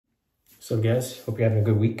So guys, hope you're having a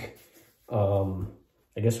good week. I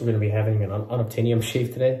guess we're gonna be having an unobtainium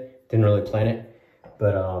shave today. Didn't really plan it,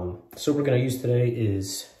 but so we're gonna use today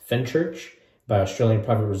is Fenchurch by Australian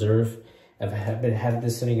Private Reserve. I've been having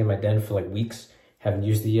this sitting in my den for like weeks. Haven't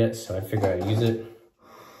used it yet, so I figured I'd use it.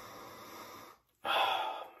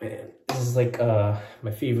 Oh, man, this is like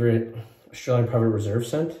my favorite Australian Private Reserve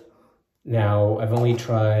scent. Now, I've only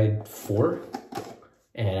tried 4,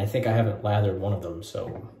 and I think I haven't lathered one of them,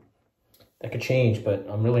 so that could change, but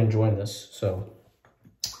I'm really enjoying this. So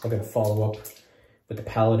we're gonna follow up with the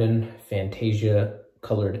Paladin Fantasia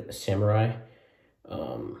Colored Samurai.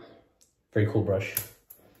 Very cool brush.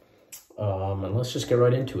 And let's just get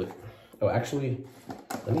right into it. Oh, actually,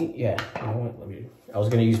 you know what? I was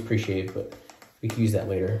gonna use pre-shave, but we can use that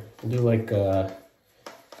later. We'll do like a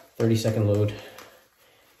 30-second load.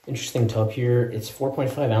 Interesting tub here. It's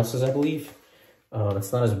 4.5 ounces, I believe.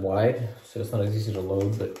 It's not as wide, so it's not as easy to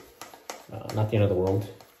load, but not the end of the world.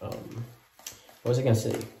 What was I gonna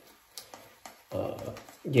say?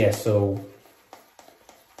 Yeah, so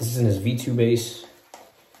this is in his V2 base.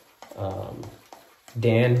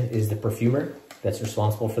 Dan is the perfumer that's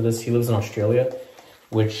responsible for this. He lives in Australia,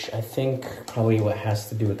 which I think probably what has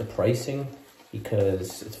to do with the pricing,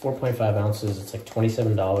 because it's 4.5 ounces, it's like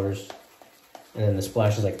 $27, and then the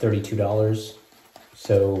splash is like $32.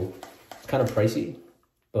 So it's kind of pricey,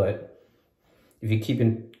 but if you keep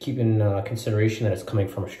in consideration that it's coming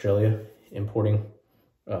from Australia, importing,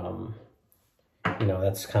 you know,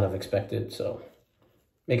 that's kind of expected, so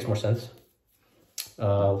makes more sense.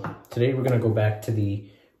 Today we're gonna go back to the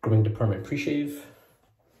grooming department pre-shave.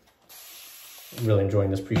 I'm really enjoying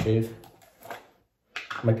this pre-shave.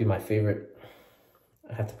 Might be my favorite.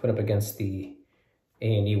 I have to put up against the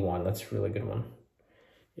A&E one. That's a really good one.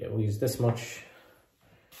 Yeah, we'll use this much.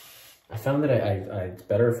 I found that it's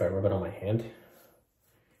better if I rub it on my hand,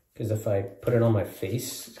 because if I put it on my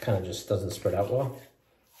face, it kind of just doesn't spread out well.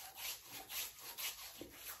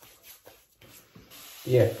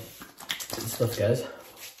 Yeah, good stuff, guys.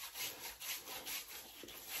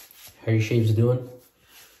 How are your shaves doing?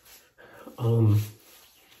 I don't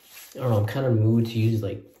know, I'm kind of in the mood to use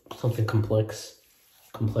like something complex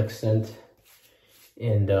scent.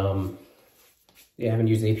 And yeah, I haven't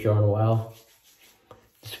used APR in a while.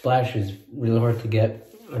 The splash is really hard to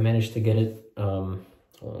get. I managed to get it.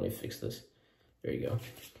 Hold on, let me fix this. There you go.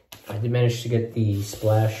 I did manage to get the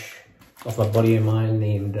splash off a buddy of mine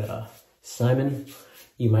named Simon.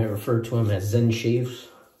 You might refer to him as Zen Shaves.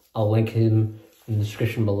 I'll link him in the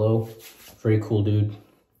description below. Very cool dude.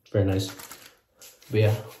 Very nice. But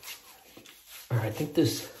yeah. Alright, I think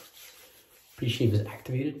this pre-shave is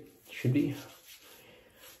activated. Should be.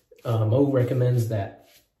 Mo recommends that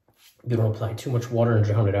you don't apply too much water and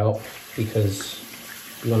drown it out, because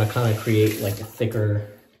you want to kind of create like a thicker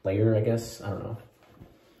layer, I guess. I don't know.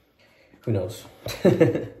 Who knows?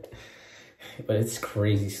 But it's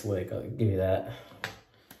crazy slick, I'll give you that.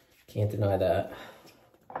 Can't deny that.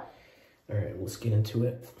 All right, let's get into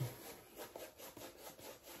it.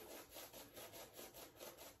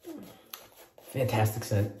 Fantastic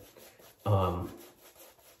scent. I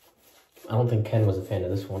don't think Ken was a fan of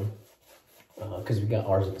this one, because we got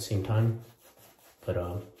ours at the same time. But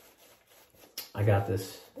I got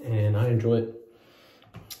this, and I enjoy it.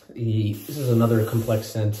 This is another complex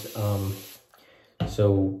scent.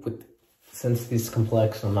 So since this is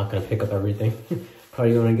complex, I'm not gonna pick up everything.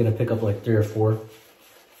 Probably only gonna pick up like 3 or 4.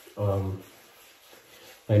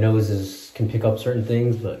 My nose can pick up certain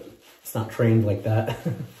things, but it's not trained like that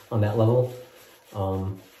on that level.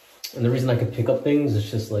 And the reason I can pick up things is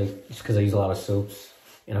just because I use a lot of soaps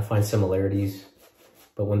and I find similarities,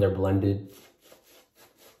 but when they're blended,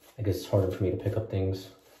 I guess it's harder for me to pick up things,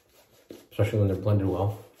 especially when they're blended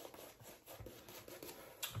well.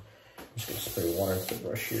 I'm just gonna spray water into the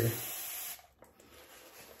brush here.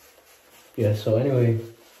 Yeah, so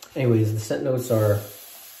anyways, the scent notes are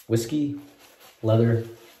whiskey, leather,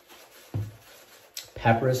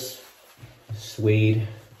 papyrus, suede,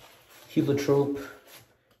 heliotrope,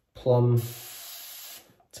 plum,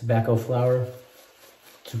 tobacco flower,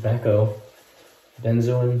 tobacco,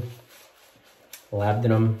 benzoin,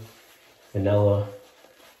 labdanum, vanilla,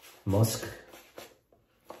 musk,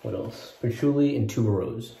 what else? Patchouli and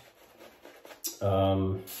tuberose.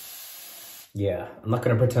 Yeah, I'm not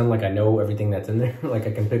gonna pretend like I know everything that's in there, like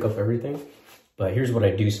I can pick up everything, but here's what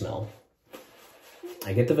I do smell.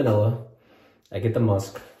 I get the vanilla, I get the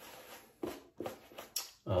musk,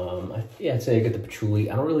 yeah, I'd say I get the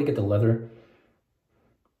patchouli. I don't really get the leather.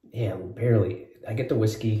 Yeah, barely. I get the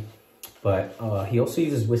whiskey, but he also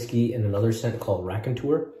uses whiskey in another scent called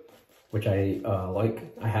Raconteur, which I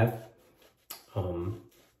like. I have.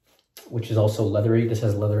 which is also leathery. This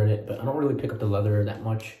has leather in it, but I don't really pick up the leather that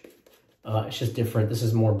much. It's just different. This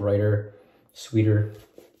is more brighter, sweeter.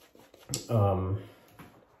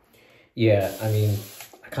 Yeah, I mean,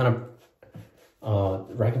 I kind of,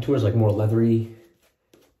 Raconteur is like more leathery,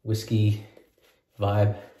 whiskey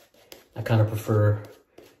vibe. I kind of prefer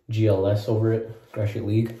GLS over it, Graduate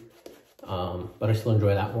League. But I still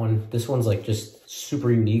enjoy that one. This one's like just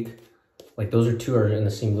super unique. Like those two are in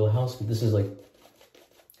the same wheelhouse, but this is like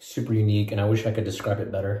super unique, and I wish I could describe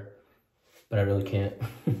it better, but I really can't.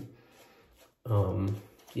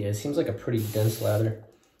 Yeah, it seems like a pretty dense lather.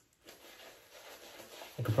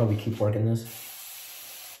 I could probably keep working this.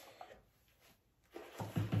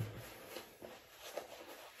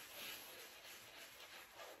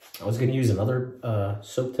 I was gonna use another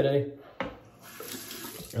soap today.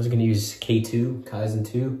 I was gonna use K2, Kaizen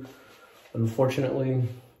 2. Unfortunately,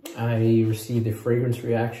 I received a fragrance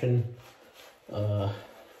reaction.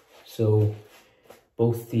 So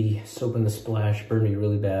both the soap and the splash burned me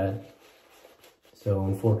really bad. So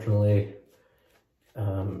unfortunately,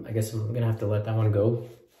 I guess I'm gonna have to let that one go.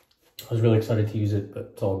 I was really excited to use it,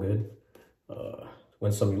 but it's all good.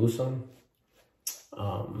 Win some, you lose some.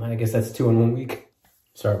 I guess that's 2 in 1 week.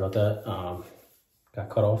 Sorry about that. Got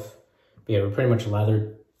cut off. But yeah, we're pretty much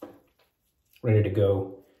lathered, ready to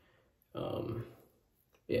go.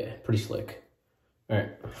 Yeah, pretty slick. All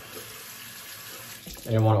right. I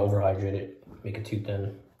didn't want to overhydrate it, make it too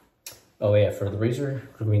thin. Oh yeah, for the razor,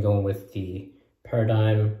 we're gonna be going with the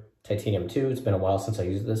Paladin Titanium 2. It's been a while since I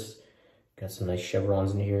used this. Got some nice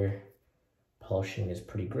chevrons in here. Polishing is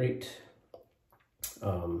pretty great.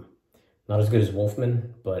 Not as good as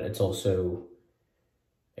Wolfman, but it's also,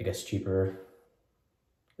 I guess, cheaper,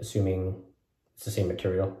 assuming it's the same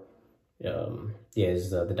material. Yeah,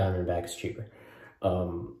 the Diamondback is cheaper.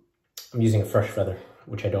 I'm using a Fresh Feather,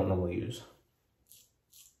 which I don't normally use.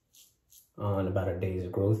 On about a day's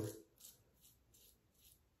growth.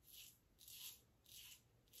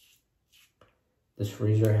 This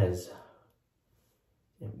razor has,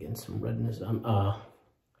 I'm getting some redness.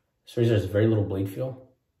 This razor has very little blade feel.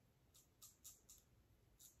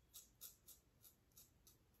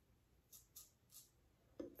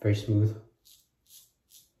 Very smooth.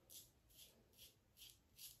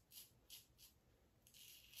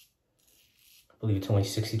 I believe it's only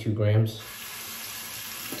 62 grams.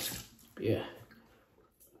 Yeah.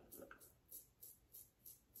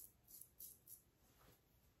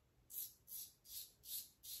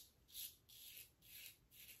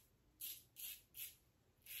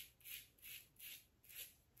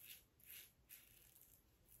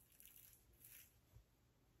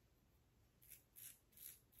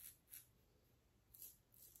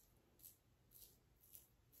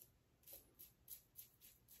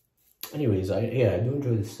 Anyways, I do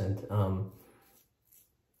enjoy this scent.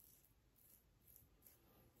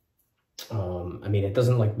 I mean, it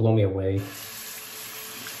doesn't like blow me away,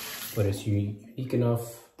 but it's unique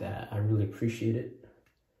enough that I really appreciate it.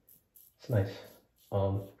 It's nice.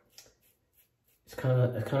 It's kind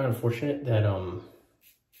of unfortunate that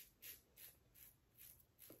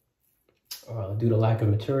due to lack of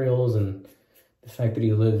materials and the fact that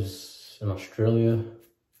he lives in Australia,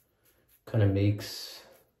 kind of makes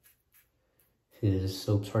his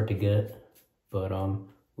soaps hard to get. But I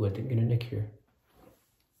didn't get a nick here.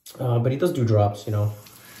 But he does do drops, you know.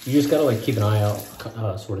 You just gotta like keep an eye out,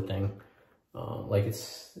 sort of thing. Like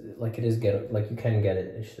you can get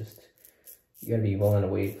it. It's just you gotta be willing to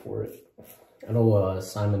wait for it. I know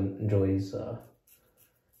Simon enjoys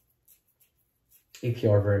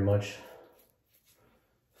APR very much.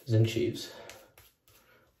 Zen Shaves.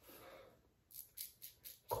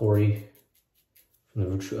 Corey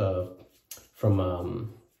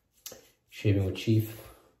from Shaving with Chief.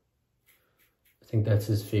 I think that's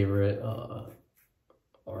his favorite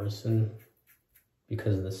artisan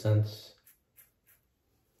because of the scents.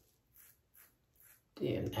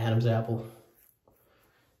 Damn, Adam's apple.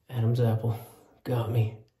 Adam's apple got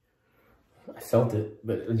me. I felt it,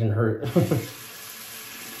 but it didn't hurt.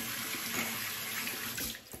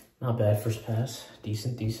 Not bad first pass.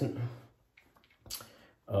 Decent.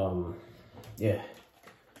 Yeah.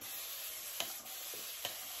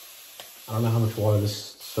 I don't know how much water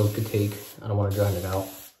this soap could take. I don't want to drown it out,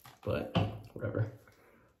 but whatever.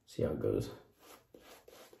 See how it goes.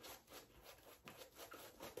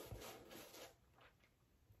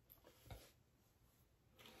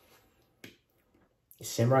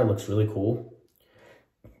 Samurai looks really cool.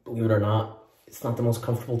 Believe it or not, it's not the most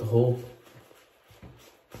comfortable to hold,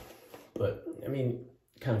 but I mean,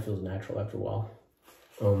 it kind of feels natural after a while.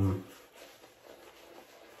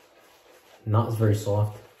 Not very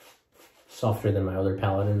soft. Softer than my other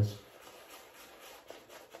Paladins.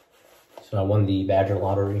 So I won the Badger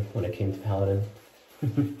lottery when it came to Paladin.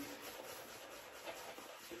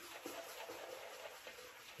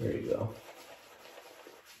 There you go.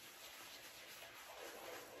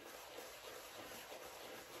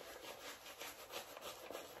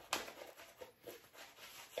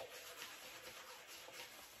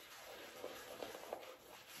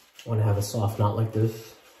 When I have a soft knot like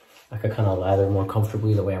this, I could kind of lather more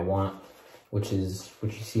comfortably the way I want, which is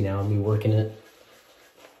what you see now, me working it.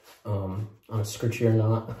 On a scritchier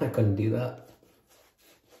knot, I couldn't do that.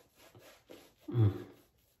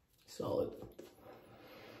 Solid.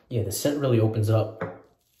 Yeah, the scent really opens up.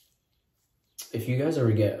 If you guys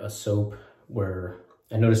ever get a soap where,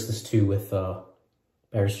 I noticed this too with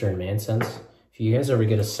Barrister and Man scents. If you guys ever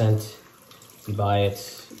get a scent, you buy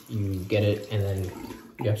it, you get it, and then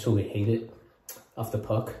you absolutely hate it off the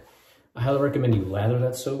puck, I highly recommend you lather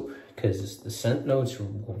that soap, because the scent notes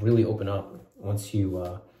will really open up once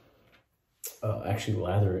you actually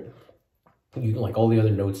lather it. You can, like, all the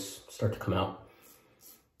other notes start to come out,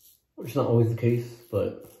 which is not always the case,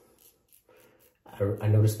 but I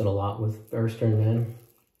noticed that a lot with Barrister and Man.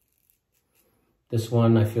 This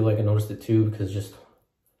one, I feel like I noticed it too, because just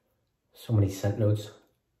so many scent notes.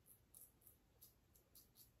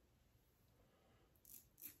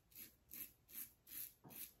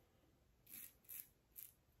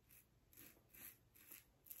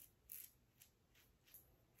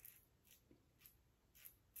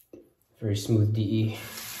 Very smooth DE.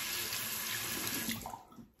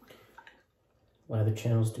 Lather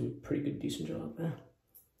channels do a pretty good, decent job, man.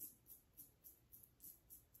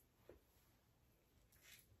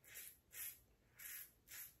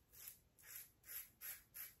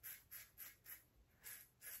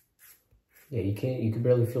 Yeah, you can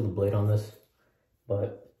barely feel the blade on this,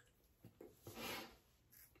 but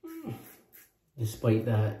despite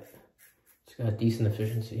that, it's got decent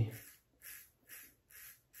efficiency.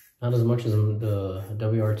 Not as much as the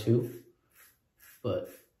WR2, but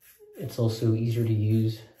it's also easier to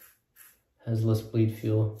use, has less blade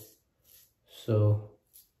feel, so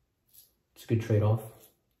it's a good trade-off.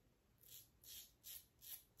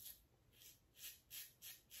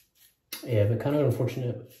 Yeah, but kind of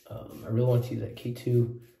unfortunate. I really want to use that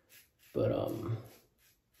K2, but we'll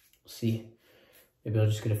see. Maybe I'll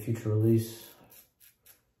just get a future release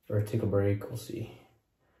or take a break. We'll see.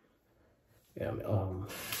 Yeah,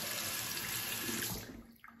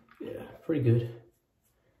 yeah, pretty good.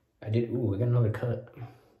 I got another cut.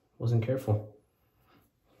 Wasn't careful.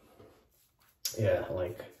 Yeah,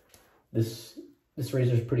 like this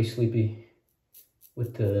razor is pretty sleepy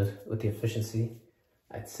with the efficiency.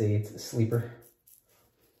 I'd say it's a sleeper.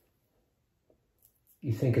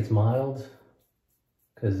 You think it's mild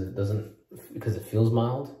because it feels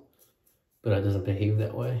mild, but it doesn't behave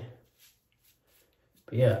that way.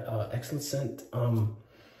 But yeah, excellent scent.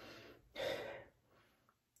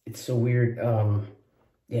 It's so weird.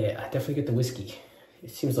 Yeah, I definitely get the whiskey.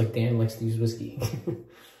 It seems like Dan likes to use whiskey.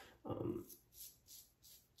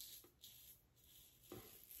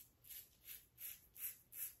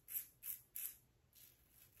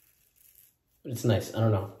 But it's nice. I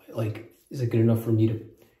don't know. Like, is it good enough for me to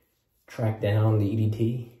track down the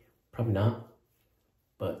EDT? Probably not.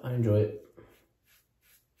 But I enjoy it.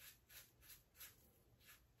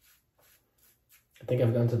 I think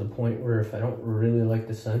I've gotten to the point where if I don't really like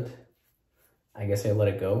the scent, I guess I let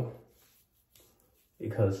it go.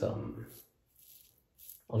 Because I'll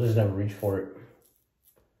just never reach for it.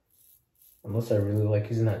 Unless I really like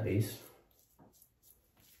using that base.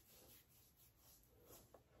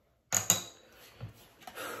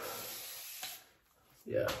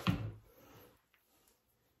 Yeah.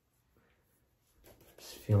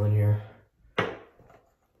 Just feeling here.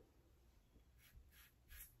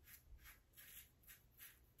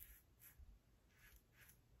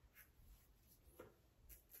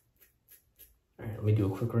 Alright, let me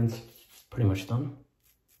do a quick rinse. Pretty much done.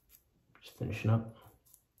 Just finishing up.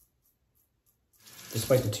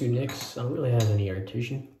 Despite the 2 nicks, I don't really have any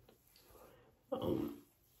irritation.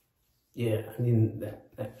 Yeah, I mean,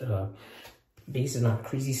 that base is not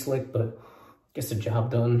crazy slick, but gets the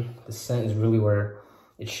job done. The scent is really where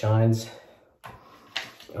it shines.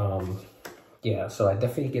 Yeah, so I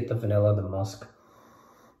definitely get the vanilla, the musk.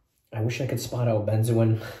 I wish I could spot out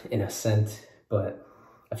benzoin in a scent, but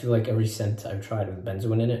I feel like every scent I've tried with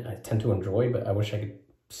benzoin in it, I tend to enjoy, but I wish I could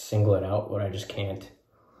single it out, but I just can't.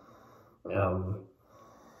 Yeah,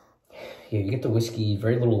 you get the whiskey,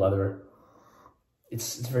 very little leather.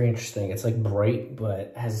 It's very interesting. It's like bright,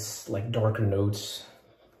 but has like darker notes.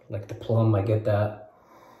 Like the plum, I get that.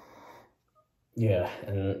 Yeah,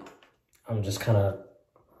 and I'm just kind of,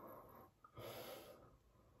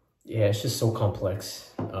 yeah, it's just so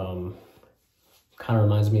complex. Kind of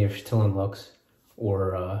reminds me of Chantilly Lux,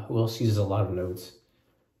 or who else uses a lot of notes?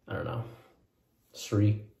 I don't know.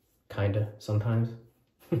 Sri, kinda, sometimes.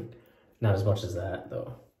 Not as much as that,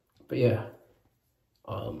 though. But yeah.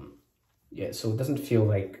 Yeah, so it doesn't feel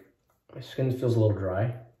like, my skin feels a little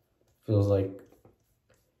dry. Feels like,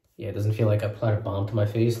 yeah, it doesn't feel like I applied a balm to my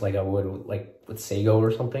face like I would with Sago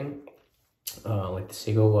or something. Like the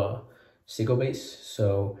Sago base.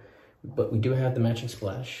 So, but we do have the matching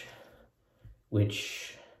splash,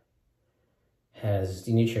 which has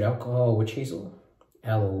denatured alcohol, witch hazel,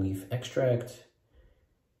 aloe leaf extract,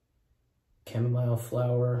 chamomile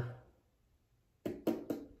flower,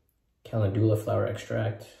 calendula flower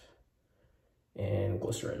extract, and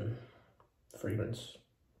glycerin fragrance.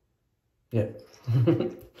 Yeah.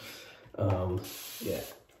 Yeah.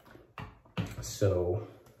 So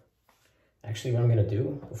actually what I'm gonna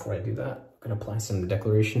do before I do that, I'm gonna apply some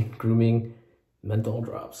Declaration Grooming menthol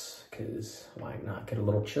drops, because why not get a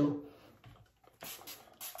little chill?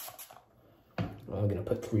 Well, I'm gonna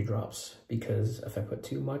put 3 drops, because if I put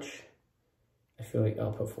too much, I feel like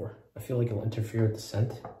I'll put 4. I feel like it'll interfere with the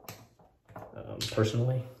scent,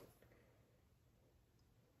 personally.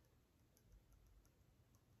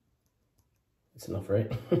 It's enough,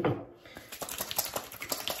 right?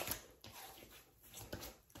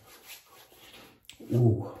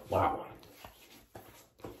 Ooh, wow.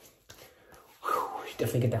 Whew, you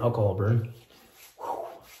definitely get the alcohol burn. Whew.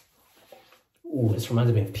 Ooh, this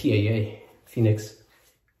reminds me of PAA, Phoenix.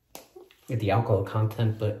 Get the alcohol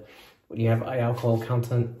content, but when you have high alcohol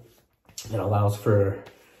content, it allows for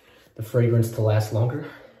the fragrance to last longer.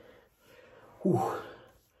 Whew.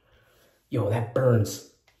 Yo, that burns.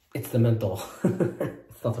 It's the menthol.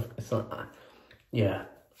 it's not, yeah.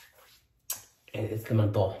 It's the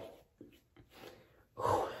menthol.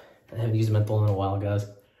 Whew. I haven't used menthol in a while, guys.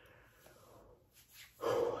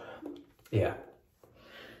 Whew. Yeah.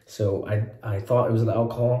 So I thought it was the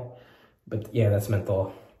alcohol, but yeah, that's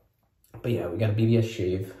menthol. But yeah, we got a BBS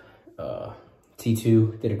shave.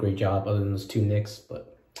 T2 did a great job other than those 2 nicks,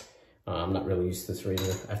 but I'm not really used to this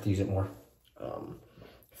razor. I have to use it more.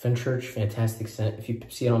 Fenchurch, fantastic scent. If you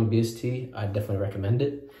see it on BST, I definitely recommend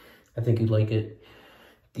it. I think you'd like it.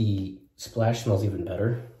 The splash smells even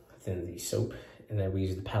better than the soap. And then we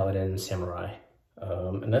use the Paladin Samurai.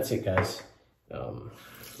 And that's it, guys.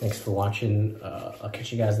 Thanks for watching. I'll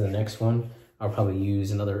catch you guys in the next one. I'll probably use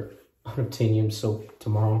another unobtainium soap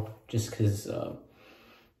tomorrow, just because, I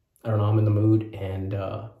don't know, I'm in the mood, and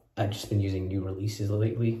I've just been using new releases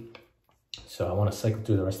lately. So I want to cycle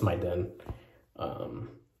through the rest of my den.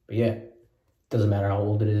 But yeah, doesn't matter how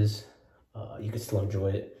old it is, you can still enjoy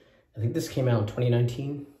it. I think this came out in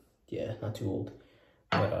 2019. Yeah, not too old.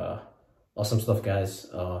 But awesome stuff, guys.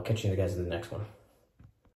 Catch you guys in the next one.